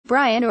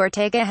Brian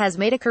Ortega has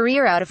made a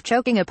career out of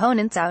choking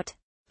opponents out.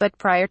 But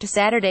prior to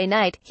Saturday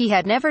night, he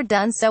had never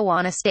done so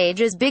on a stage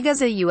as big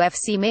as a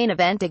UFC main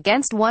event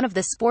against one of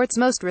the sport's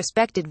most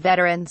respected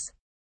veterans.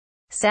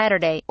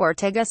 Saturday,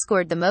 Ortega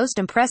scored the most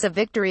impressive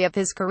victory of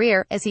his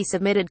career, as he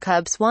submitted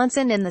Cub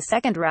Swanson in the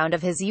second round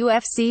of his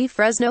UFC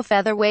Fresno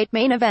featherweight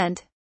main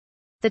event.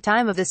 The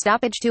time of the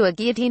stoppage to a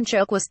guillotine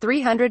choke was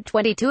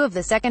 322 of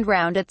the second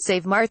round at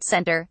Save Mart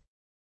Center.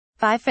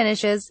 5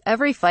 finishes.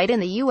 Every fight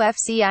in the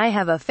UFC I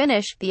have a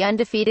finish, the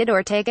undefeated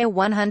Ortega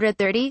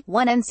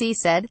 131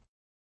 said.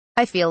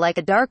 I feel like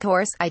a dark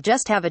horse, I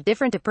just have a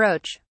different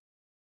approach.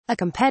 A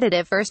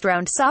competitive first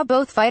round saw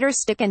both fighters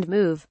stick and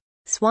move.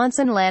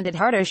 Swanson landed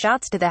harder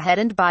shots to the head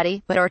and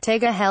body, but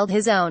Ortega held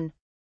his own.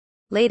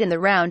 Late in the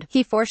round,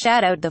 he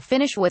foreshadowed the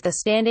finish with a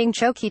standing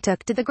choke he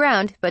took to the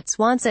ground, but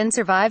Swanson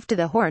survived to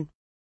the horn.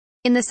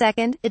 In the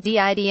second, it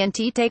didn't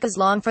take as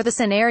long for the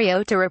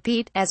scenario to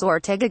repeat, as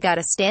Ortega got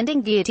a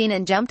standing guillotine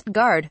and jumped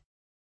guard.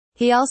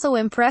 He also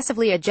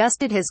impressively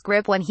adjusted his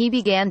grip when he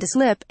began to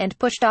slip, and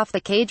pushed off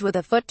the cage with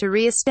a foot to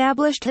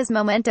re-establish his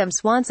momentum.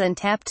 Swanson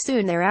tapped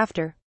soon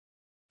thereafter.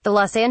 The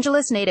Los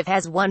Angeles native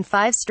has won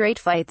 5 straight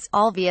fights,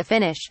 all via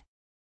finish.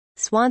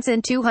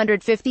 Swanson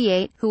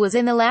 258, who was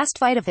in the last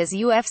fight of his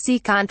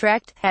UFC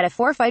contract, had a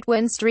 4-fight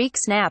win streak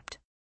snapped.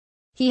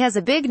 He has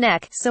a big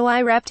neck, so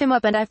I wrapped him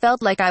up and I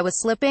felt like I was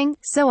slipping,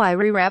 so I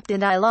re-wrapped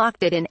and I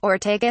locked it in,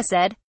 Ortega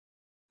said.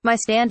 My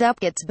stand-up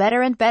gets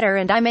better and better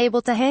and I'm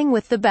able to hang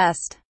with the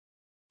best.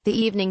 The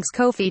evening's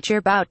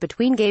co-feature bout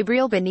between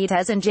Gabriel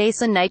Benitez and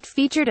Jason Knight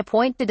featured a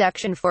point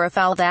deduction for a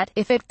foul that,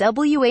 if it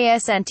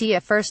wasn't a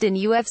first in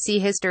UFC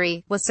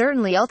history, was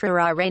certainly ultra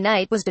rare.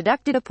 Knight was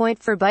deducted a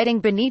point for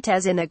biting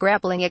Benitez in a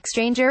grappling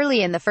exchange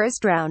early in the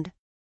first round.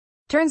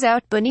 Turns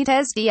out,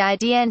 Benitez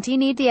didn't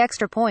need the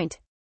extra point.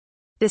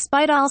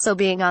 Despite also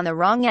being on the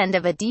wrong end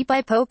of a deep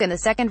eye poke in the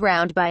second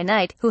round by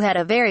Knight, who had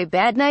a very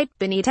bad night,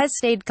 Benitez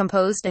stayed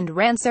composed and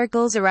ran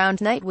circles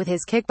around Knight with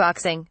his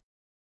kickboxing.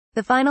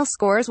 The final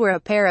scores were a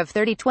pair of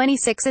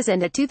 30-26s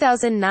and a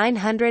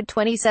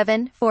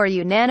 2,927 for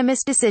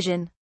unanimous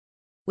decision.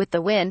 With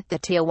the win, the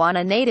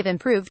Tijuana native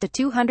improved to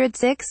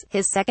 206,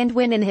 his second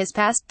win in his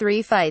past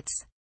 3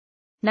 fights.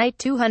 Knight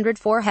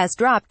 204 has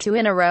dropped 2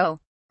 in a row.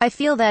 I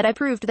feel that I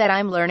proved that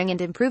I'm learning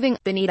and improving,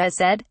 Benitez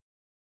said.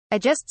 I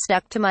just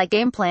stuck to my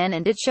game plan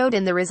and it showed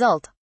in the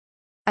result.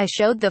 I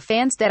showed the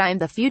fans that I'm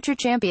the future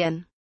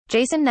champion.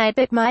 Jason Knight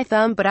bit my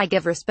thumb, but I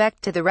give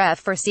respect to the ref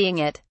for seeing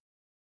it.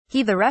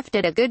 The ref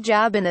did a good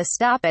job in the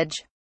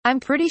stoppage. I'm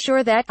pretty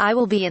sure that I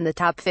will be in the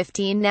top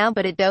 15 now,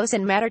 but it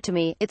doesn't matter to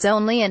me, it's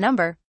only a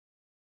number.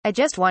 I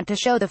just want to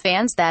show the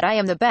fans that I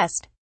am the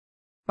best.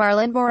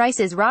 Marlon Moraes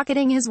is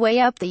rocketing his way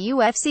up the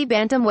UFC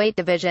bantamweight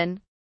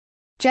division.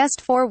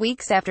 Just 4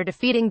 weeks after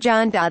defeating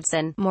John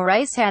Dodson,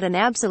 Moraes had an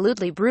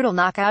absolutely brutal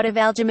knockout of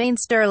Aljamain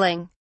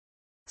Sterling.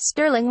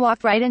 Sterling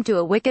walked right into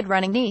a wicked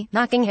running knee,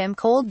 knocking him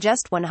cold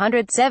just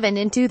 107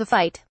 into the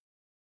fight.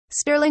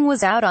 Sterling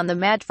was out on the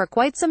mat for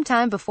quite some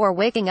time before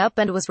waking up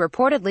and was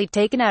reportedly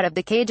taken out of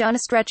the cage on a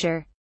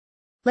stretcher.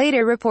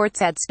 Later reports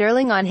had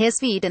Sterling on his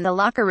feet in the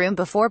locker room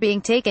before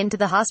being taken to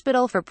the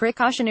hospital for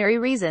precautionary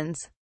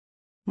reasons.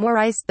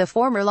 Moraes, the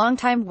former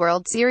longtime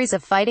World Series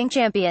of Fighting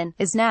champion,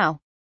 is now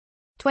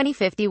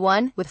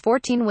 20-51, with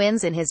 14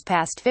 wins in his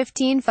past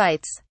 15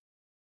 fights.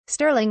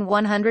 Sterling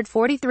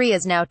 143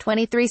 is now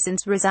 23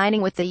 since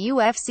resigning with the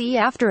UFC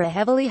after a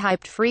heavily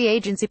hyped free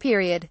agency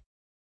period.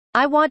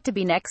 I want to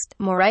be next,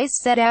 Moraes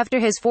said after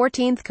his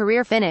 14th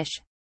career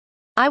finish.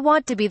 I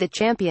want to be the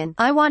champion.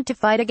 I want to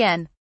fight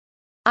again.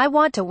 I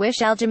want to wish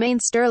Aljamain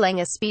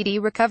Sterling a speedy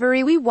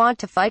recovery. We want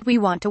to fight, we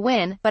want to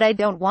win, but I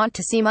don't want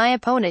to see my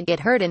opponent get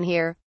hurt in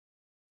here.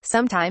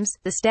 Sometimes,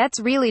 the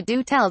stats really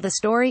do tell the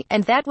story,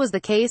 and that was the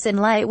case in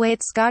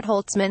lightweight Scott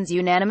Holtzman's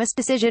unanimous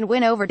decision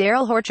win over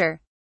Darrell Horcher.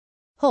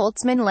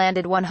 Holtzman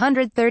landed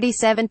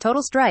 137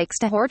 total strikes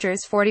to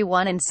Horcher's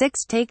 41 and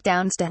 6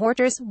 takedowns to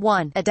Horcher's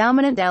 1, a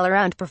dominant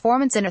all-around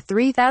performance in a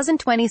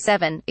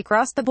 3,027,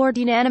 across-the-board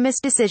unanimous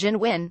decision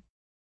win.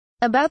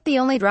 About the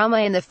only drama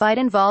in the fight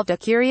involved a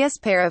curious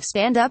pair of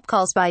stand-up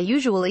calls by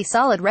usually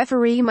solid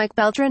referee Mike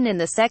Beltran in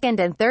the second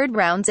and third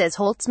rounds, as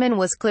Holtzman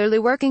was clearly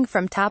working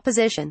from top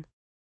position.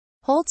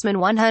 Holtzman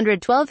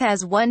 112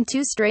 has won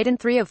 2 straight and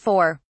 3 of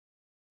 4.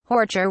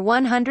 Horcher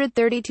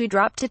 132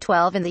 dropped to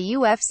 12 in the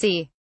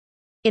UFC.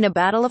 In a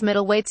battle of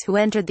middleweights who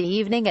entered the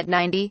evening at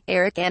 90,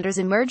 Eric Anders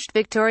emerged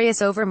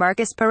victorious over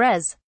Marcus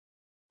Perez.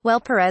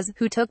 While Perez,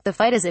 who took the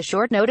fight as a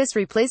short-notice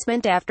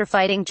replacement after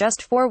fighting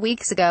just 4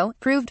 weeks ago,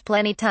 proved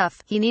plenty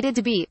tough, he needed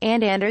to be,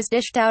 and Anders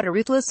dished out a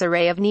ruthless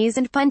array of knees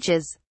and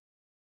punches.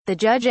 The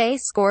judge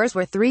scores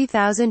were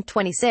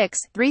 3,026,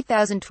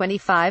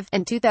 3,025,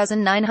 and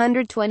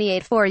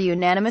 2,928 for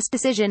unanimous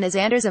decision as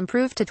Anders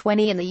improved to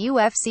 20 in the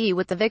UFC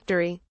with the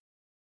victory.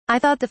 I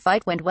thought the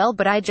fight went well,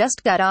 but I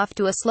just got off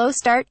to a slow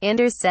start,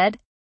 Anders said.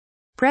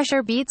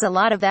 Pressure beats a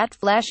lot of that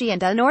flashy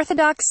and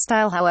unorthodox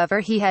style, however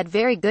he had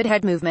very good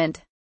head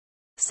movement.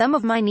 Some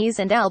of my knees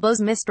and elbows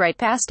missed right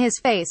past his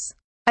face.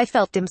 I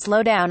felt him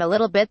slow down a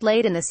little bit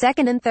late in the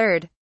second and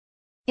third.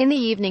 In the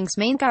evening's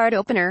main card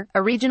opener,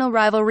 a regional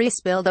rivalry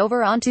spilled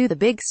over onto the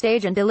big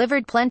stage and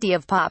delivered plenty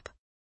of pop.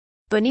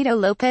 Benito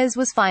Lopez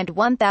was fined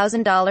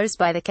 $1,000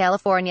 by the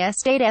California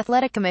State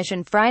Athletic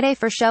Commission Friday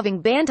for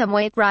shoving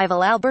bantamweight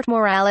rival Albert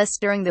Morales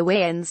during the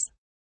weigh-ins.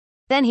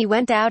 Then he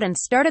went out and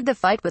started the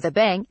fight with a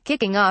bang,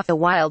 kicking off the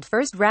wild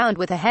first round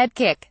with a head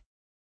kick.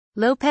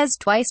 Lopez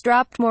twice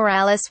dropped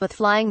Morales with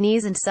flying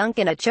knees and sunk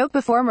in a choke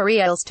before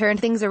Morales turned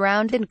things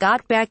around and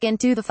got back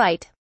into the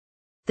fight.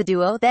 The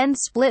duo then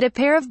split a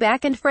pair of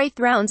back and forth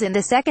rounds in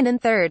the second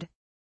and third.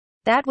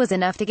 That was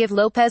enough to give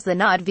Lopez the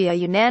nod via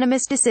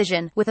unanimous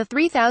decision, with a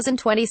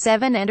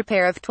 3,027 and a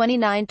pair of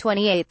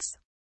 29-28s.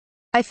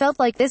 I felt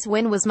like this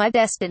win was my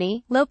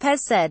destiny,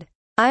 Lopez said.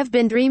 I've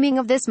been dreaming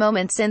of this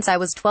moment since I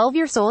was 12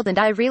 years old and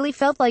I really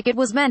felt like it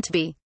was meant to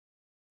be.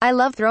 I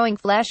love throwing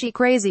flashy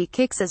crazy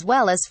kicks as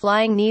well as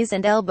flying knees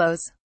and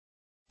elbows.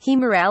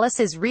 Morales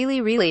is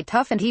really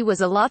tough and he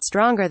was a lot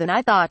stronger than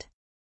I thought.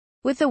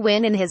 With the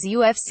win in his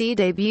UFC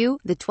debut,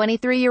 the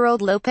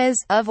 23-year-old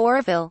Lopez, of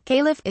Oroville,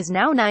 Calif, is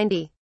now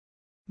 90.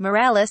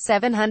 Morales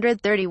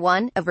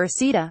 731, of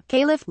Reseda,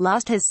 Calif,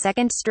 lost his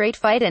second straight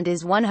fight and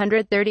is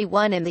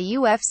 131 in the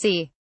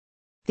UFC.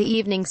 The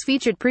evening's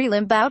featured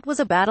prelim bout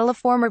was a battle of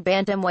former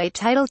bantamweight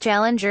title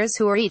challengers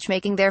who are each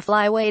making their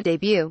flyweight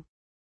debut.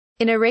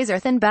 In a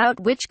razor-thin bout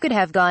which could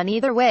have gone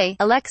either way,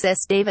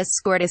 Alexis Davis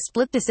scored a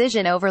split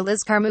decision over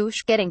Liz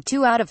Carmouche, getting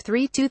 2 out of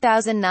 3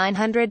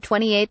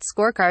 2,928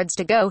 scorecards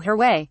to go her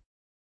way.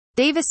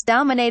 Davis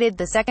dominated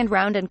the second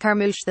round and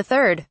Carmouche the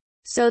third.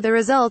 So the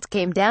result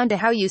came down to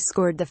how you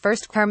scored the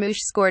first. Carmouche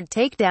scored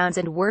takedowns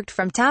and worked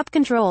from top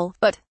control,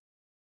 but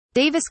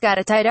Davis got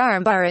a tight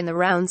armbar in the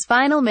round's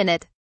final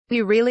minute.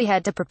 We really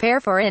had to prepare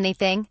for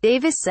anything,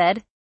 Davis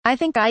said. I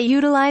think I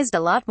utilized a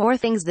lot more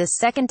things this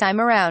second time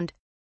around.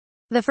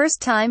 The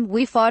first time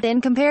we fought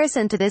in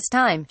comparison to this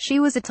time, she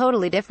was a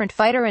totally different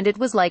fighter and it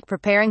was like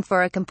preparing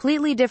for a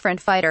completely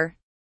different fighter.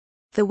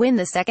 The win,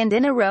 the second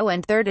in a row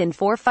and third in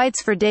 4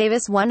 fights for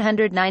Davis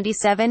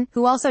 197,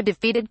 who also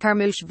defeated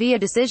Carmouche via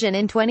decision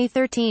in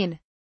 2013.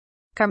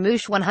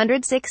 Carmouche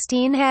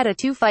 116 had a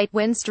 2-fight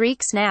win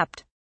streak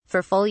snapped.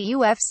 For full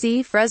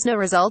UFC Fresno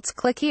results,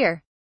 click here.